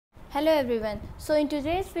Hello everyone. So in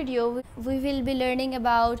today's video we will be learning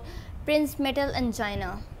about Prinzmetal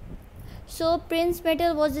Angina. So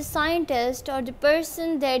Prinzmetal was the scientist or the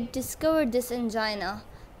person that discovered this angina.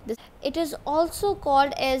 It is also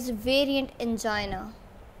called as variant angina.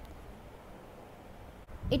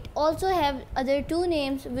 It also have other two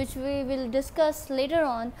names which we will discuss later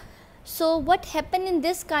on. So what happened in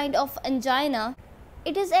this kind of angina?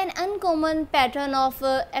 It is an uncommon pattern of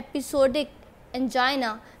episodic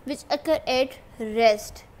angina which occur at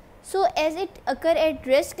rest. So as it occur at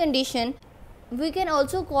rest condition, we can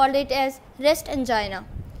also call it as rest angina.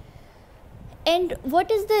 And what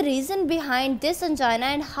is the reason behind this angina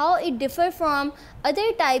and how it differs from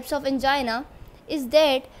other types of angina is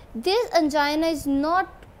that this angina is not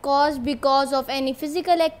caused because of any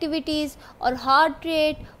physical activities or heart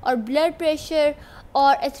rate or blood pressure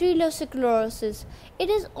or atherosclerosis. It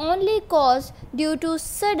is only caused due to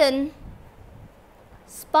sudden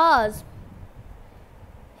spasm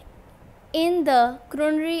in the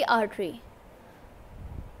coronary artery.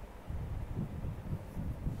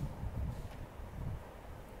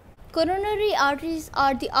 Coronary arteries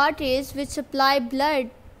are the arteries which supply blood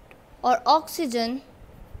or oxygen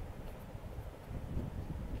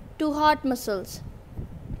to heart muscles.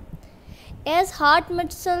 As heart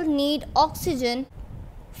muscles need oxygen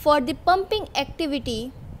for the pumping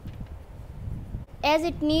activity, as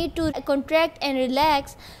it need to contract and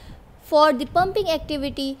relax for the pumping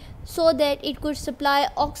activity so that it could supply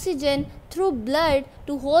oxygen through blood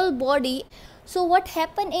to whole body. So what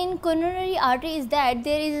happen in coronary artery is that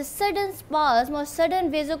there is a sudden spasm or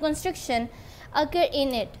sudden vasoconstriction occur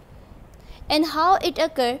in it. And how it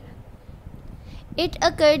occur? It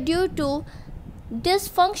occur due to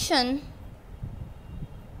dysfunction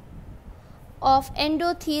of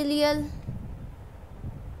endothelial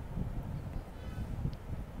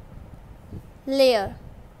layer.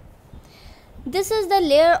 This is the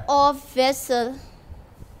layer of vessel.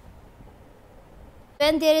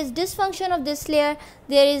 When there is dysfunction of this layer,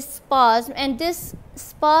 there is spasm, and this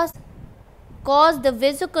spasm causes the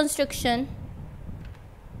vasoconstriction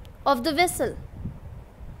of the vessel.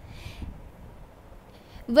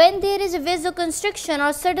 When there is a vasoconstriction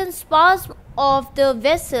or sudden spasm of the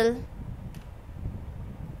vessel,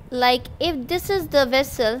 like if this is the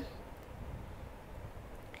vessel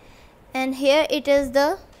and here it is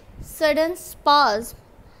the sudden spasm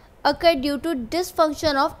occur due to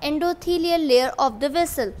dysfunction of endothelial layer of the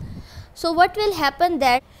vessel. So what will happen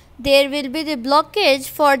that there will be the blockage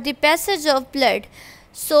for the passage of blood.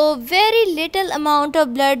 So very little amount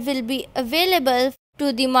of blood will be available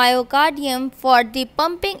to the myocardium for the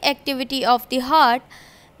pumping activity of the heart,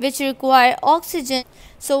 which require oxygen.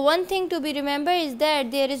 So one thing to be remembered is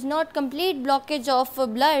that there is not complete blockage of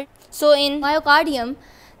blood. So in myocardium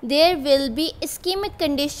there will be ischemic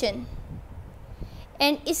condition,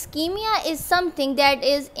 and ischemia is something that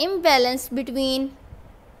is imbalance between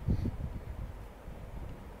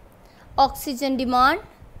oxygen demand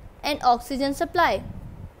and oxygen supply.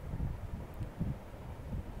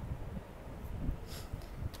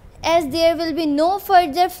 As there will be no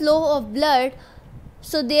further flow of blood,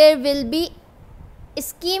 so there will be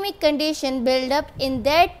ischemic condition build up in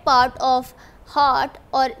that part of heart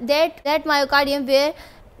or that myocardium where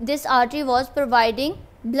this artery was providing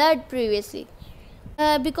blood previously.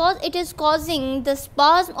 Because it is causing the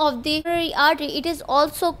spasm of the coronary artery, it is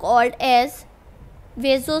also called as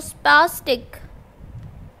vasospastic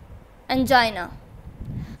angina.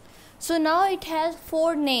 So now it has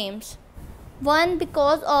four names. One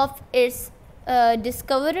because of its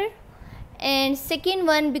discoverer, and second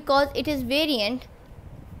one because it is variant,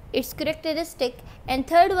 its characteristic, and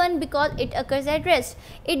third one because it occurs at rest.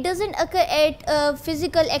 It doesn't occur at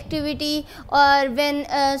physical activity or when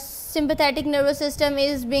sympathetic nervous system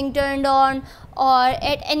is being turned on or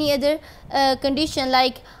at any other condition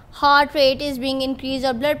like heart rate is being increased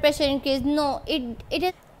or blood pressure increased. No,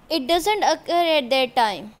 it doesn't occur at that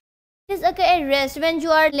time. It is occur at rest when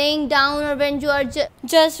you are laying down or when you are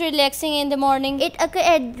just relaxing in the morning. It occur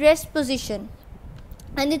at rest position.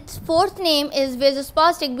 And its fourth name is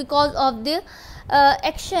vasospastic because of the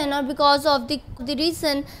action or because of the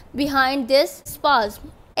reason behind this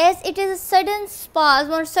spasm. As it is a sudden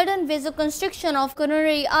spasm or sudden vasoconstriction of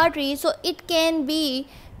coronary artery, so it can be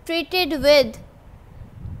treated with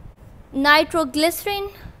nitroglycerin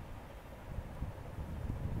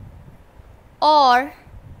or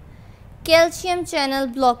calcium channel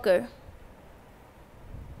blocker.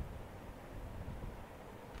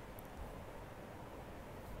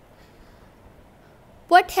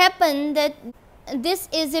 What happened that this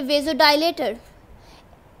is a vasodilator.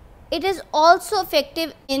 It is also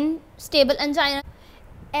effective in stable angina.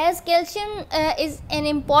 As calcium is an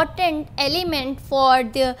important element for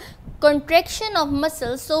the contraction of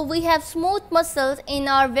muscles, so we have smooth muscles in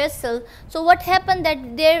our vessel. So what happens that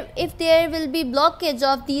if there will be blockage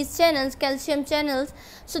of these channels, calcium channels,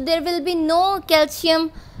 so there will be no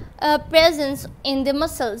calcium presence in the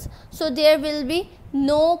muscles, so there will be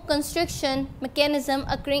no constriction mechanism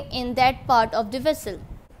occurring in that part of the vessel.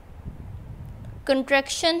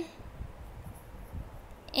 Contraction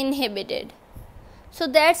inhibited. So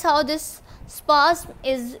that's how this spasm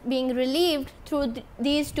is being relieved through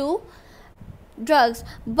these two drugs.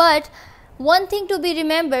 But one thing to be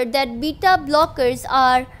remembered, that beta blockers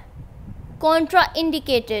are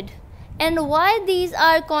contraindicated. And why these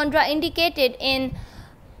are contraindicated in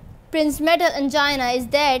Prinzmetal angina is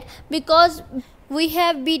that because we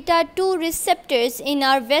have beta 2 receptors in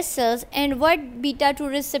our vessels, and what beta 2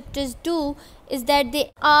 receptors do is that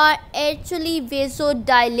they are actually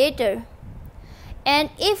vasodilator. And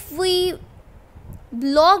if we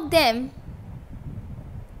block them,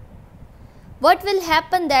 what will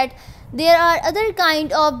happen that there are other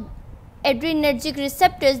kind of adrenergic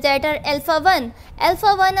receptors that are alpha 1.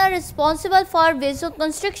 Alpha 1 are responsible for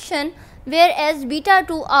vasoconstriction, whereas beta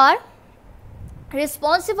 2 are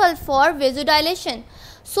responsible for vasodilation.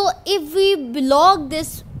 So if we block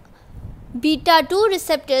this beta 2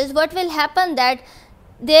 receptors, what will happen that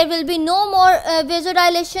there will be no more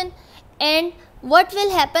vasodilation, and what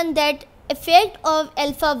will happen that effect of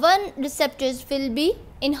alpha 1 receptors will be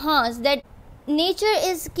enhanced. That nature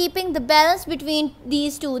is keeping the balance between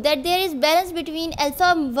these two, that there is balance between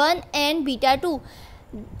alpha 1 and beta 2.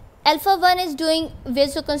 Alpha 1 is doing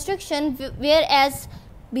vasoconstriction, whereas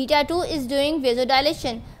beta 2 is doing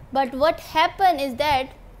vasodilation. But what happens is that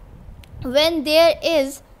when there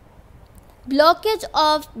is blockage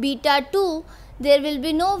of beta 2, there will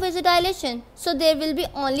be no vasodilation, so there will be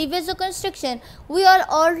only vasoconstriction. We are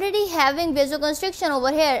already having vasoconstriction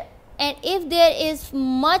over here, and if there is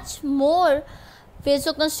much more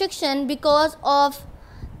vasoconstriction because of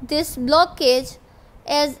this blockage,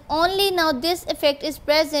 as only now this effect is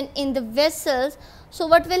present in the vessels, so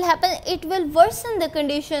what will happen, it will worsen the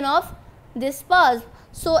condition of this spasm.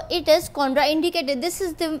 So it is contraindicated. This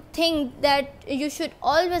is the thing that you should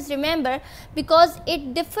always remember, because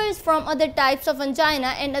it differs from other types of angina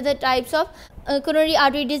and other types of coronary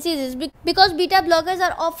artery diseases, because beta blockers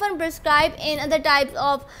are often prescribed in other types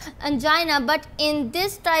of angina, but in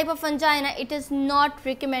this type of angina it is not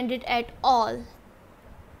recommended at all.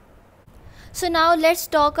 So now let's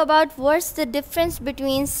talk about what's the difference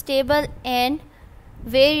between stable and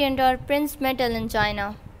variant or Prinzmetal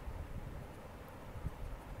angina.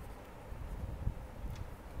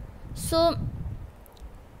 So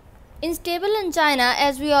in stable angina,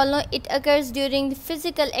 as we all know, it occurs during the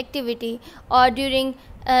physical activity or during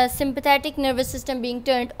sympathetic nervous system being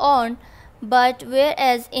turned on. But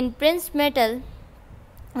whereas in Prinzmetal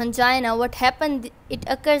angina, what happens, it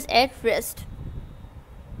occurs at rest,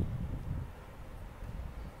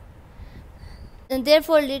 and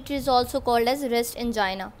therefore it is also called as rest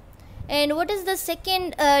angina. And what is the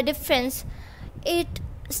second difference?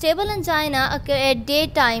 Stable angina occur at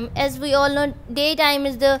daytime. As we all know, daytime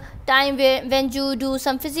is the time when you do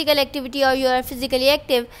some physical activity or you are physically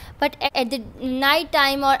active, but at the night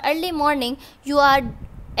time or early morning you are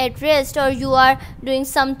at rest or you are doing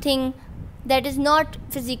something that is not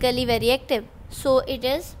physically very active. So it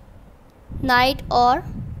is night or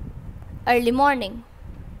early morning.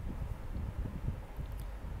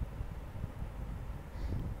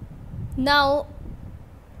 Now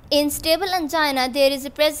in stable angina, there is a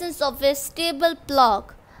presence of a stable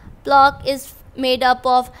plaque. Plaque is made up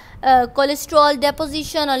of cholesterol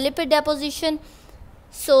deposition or lipid deposition,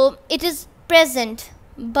 so it is present.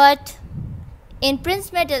 But in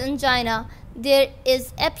Prinzmetal angina, there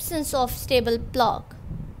is absence of stable plaque.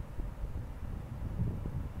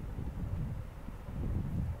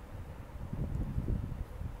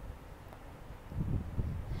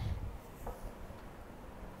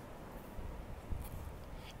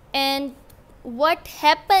 And what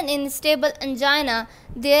happen in stable angina,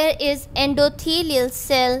 there is endothelial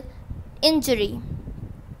cell injury.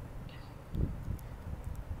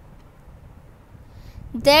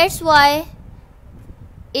 That's why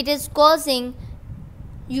it is causing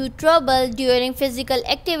you trouble during physical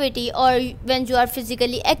activity or when you are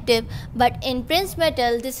physically active. But in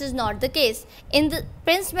Prinzmetal, this is not the case. In the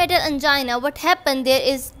Prinzmetal angina, what happens, there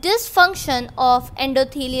is dysfunction of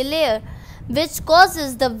endothelial layer, which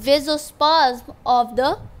causes the vasospasm of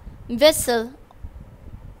the vessel.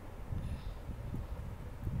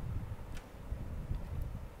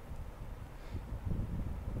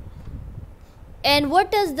 And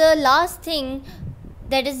what is the last thing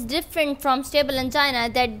that is different from stable angina,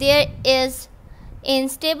 that there is in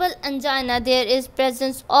stable angina there is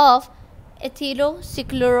presence of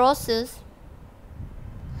atherosclerosis,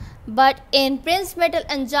 but in Prinzmetal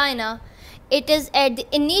angina it is at the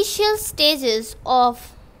initial stages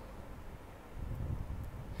of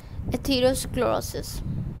atherosclerosis.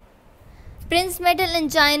 Prinzmetal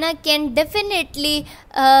angina can definitely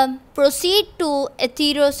proceed to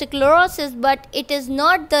atherosclerosis, but it is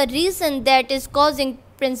not the reason that is causing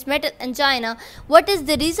Prinzmetal angina. What is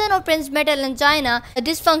the reason of Prinzmetal angina? A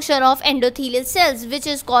dysfunction of endothelial cells, which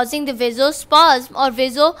is causing the vasospasm or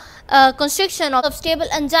vasoconstriction. Of stable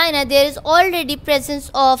angina, there is already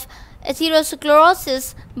presence of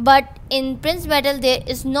atherosclerosis, but in Prinzmetal there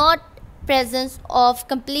is not presence of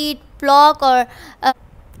complete block or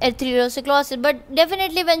atherosclerosis. But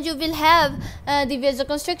definitely when you will have the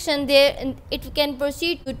vasoconstriction, there it can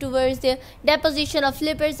proceed towards the deposition of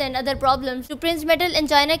lipids and other problems. So Prinzmetal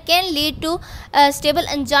angina can lead to stable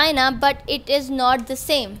angina, but it is not the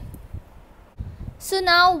same. So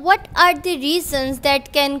now, what are the reasons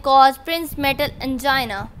that can cause Prinzmetal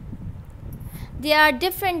angina? There are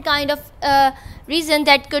different kind of reasons.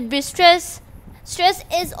 That could be stress. Stress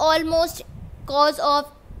is almost cause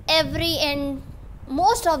of every and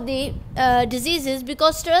most of the diseases,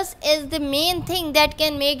 because stress is the main thing that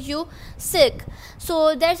can make you sick.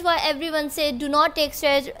 So that's why everyone say do not take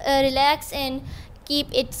stress, relax and keep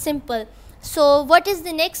it simple. So what is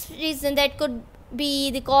the next reason that could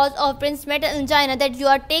be the cause of Prinzmetal angina? That you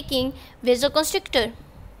are taking vasoconstrictor.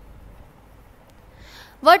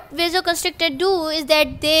 What vasoconstrictor do is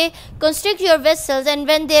that they constrict your vessels, and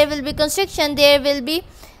when there will be constriction, there will be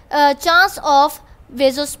a chance of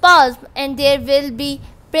vasospasm and there will be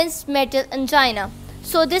Prinzmetal angina.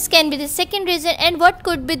 So this can be the second reason. And what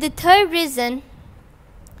could be the third reason?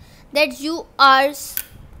 That you are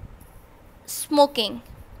smoking.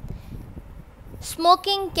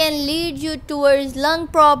 Smoking can lead you towards lung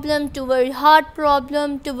problem, towards heart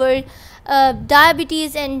problem, towards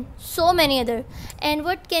diabetes and so many other. And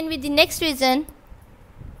what can be the next reason?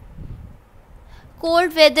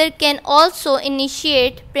 Cold weather can also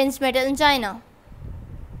initiate Prinzmetal angina.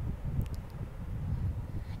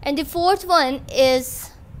 And the fourth one is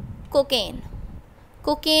cocaine.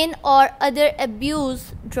 Cocaine or other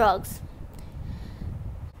abuse drugs.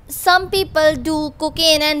 Some people do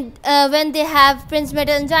cocaine, and when they have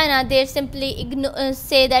Prinzmetal angina, they simply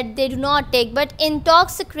say that they do not take. But in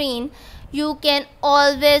tox screen, you can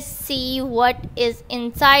always see what is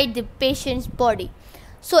inside the patient's body.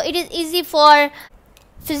 So it is easy for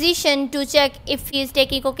physician to check if he is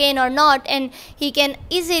taking cocaine or not, and he can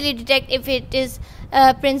easily detect if it is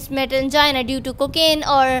Prinzmetal angina due to cocaine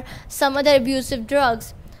or some other abusive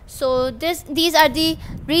drugs. So these are the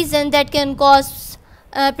reasons that can cause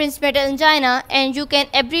Prinzmetal angina, and you can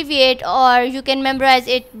abbreviate or you can memorize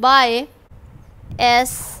it by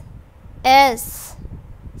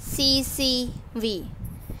SSCCV,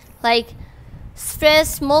 like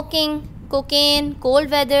stress, smoking, cocaine, cold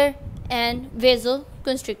weather and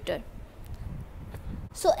vasoconstrictor.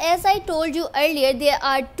 So as I told you earlier, there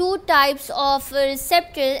are two types of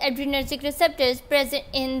receptors, adrenergic receptors present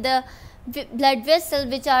in the blood vessel,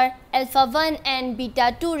 which are alpha 1 and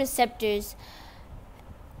beta 2 receptors.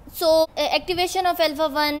 So activation of alpha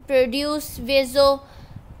 1 produce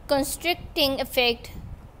vasoconstricting effect,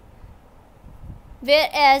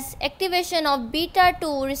 whereas activation of beta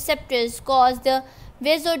 2 receptors cause the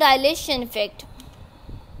vasodilation effect.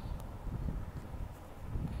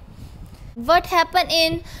 What happen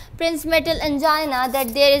in Prinzmetal angina?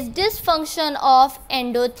 That there is dysfunction of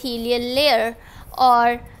endothelial layer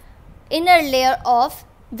or inner layer of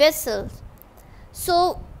vessels.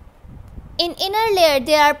 So in inner layer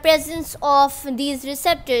there are presence of these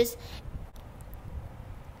receptors.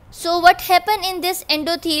 So what happen in this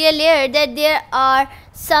endothelial layer? That there are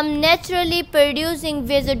some naturally producing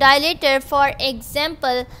vasodilator, for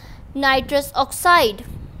example nitrous oxide.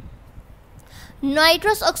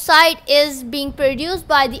 Nitrous oxide is being produced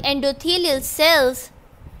by the endothelial cells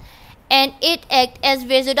and it acts as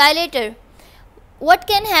vasodilator. What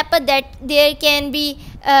can happen? That there can be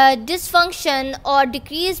dysfunction or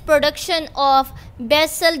decreased production of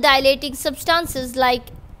vessel dilating substances like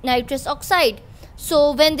nitrous oxide.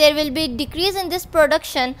 So when there will be decrease in this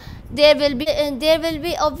production, there will be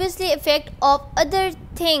obviously effect of other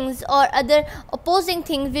things or other opposing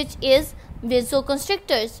things, which is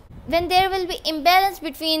vasoconstrictors. When there will be imbalance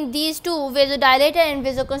between these two, vasodilator and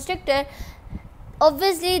vasoconstrictor,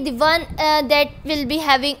 obviously the one that will be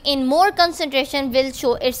having in more concentration will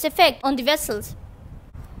show its effect on the vessels.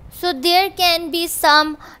 So there can be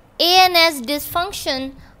some ANS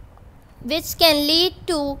dysfunction which can lead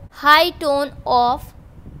to high tone of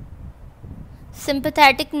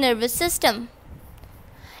sympathetic nervous system.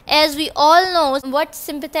 As we all know, what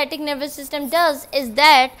sympathetic nervous system does is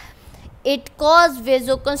that it causes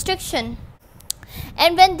vasoconstriction.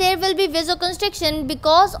 And when there will be vasoconstriction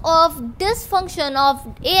because of dysfunction of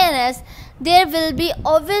ANS, there will be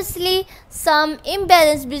obviously some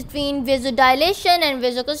imbalance between vasodilation and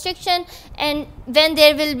vasoconstriction, and when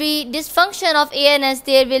there will be dysfunction of ANS,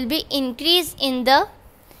 there will be increase in the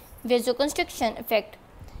vasoconstriction effect,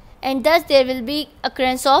 and thus there will be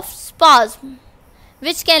occurrence of spasm,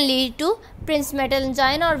 which can lead to Prinzmetal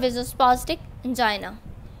angina or vasospastic angina.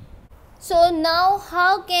 So now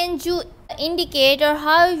how can you indicate or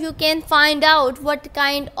how you can find out what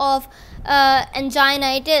kind of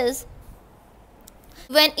angina it is?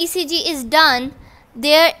 When ECG is done,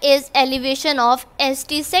 there is elevation of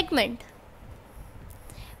ST segment,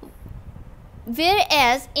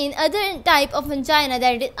 whereas in other type of angina,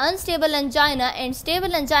 that is unstable angina and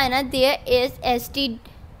stable angina, there is ST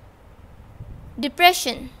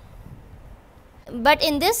depression, but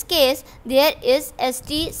in this case there is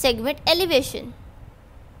ST segment elevation.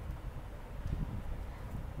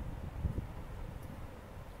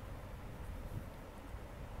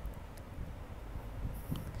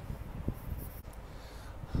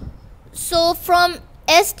 So from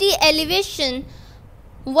ST elevation,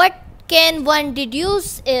 what can one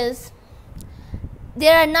deduce is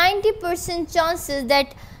there are 90% chances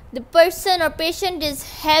that the person or patient is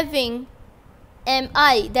having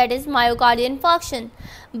MI, that is myocardial infarction,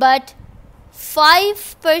 but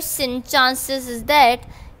 5% chances is that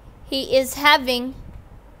he is having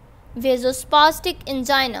vasospastic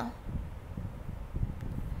angina.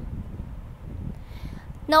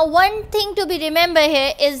 Now one thing to be remembered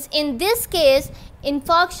here is in this case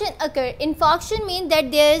infarction occur. Infarction means that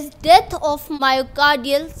there is death of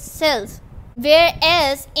myocardial cells,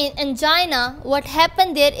 whereas in angina what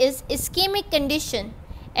happened there is ischemic condition,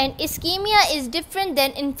 and ischemia is different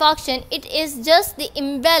than infarction. It is just the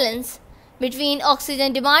imbalance between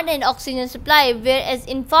oxygen demand and oxygen supply, whereas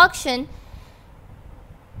infarction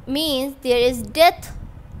means there is death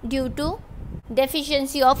due to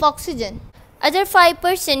deficiency of oxygen. Other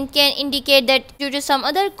 5% can indicate that due to some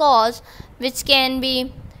other cause, which can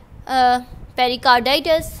be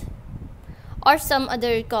pericarditis or some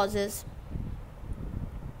other causes.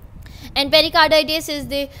 And pericarditis is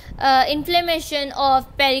the inflammation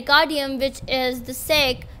of pericardium, which is the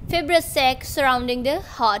sac, fibrous sac surrounding the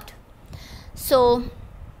heart. So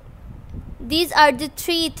these are the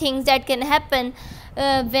three things that can happen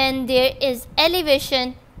when there is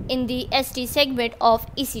elevation in the ST segment of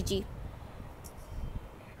ECG.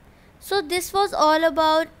 So this was all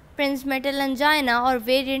about Prinzmetal angina or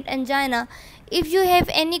variant angina. If you have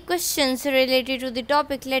any questions related to the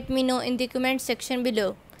topic, let me know in the comment section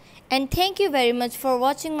below. And thank you very much for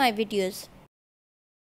watching my videos.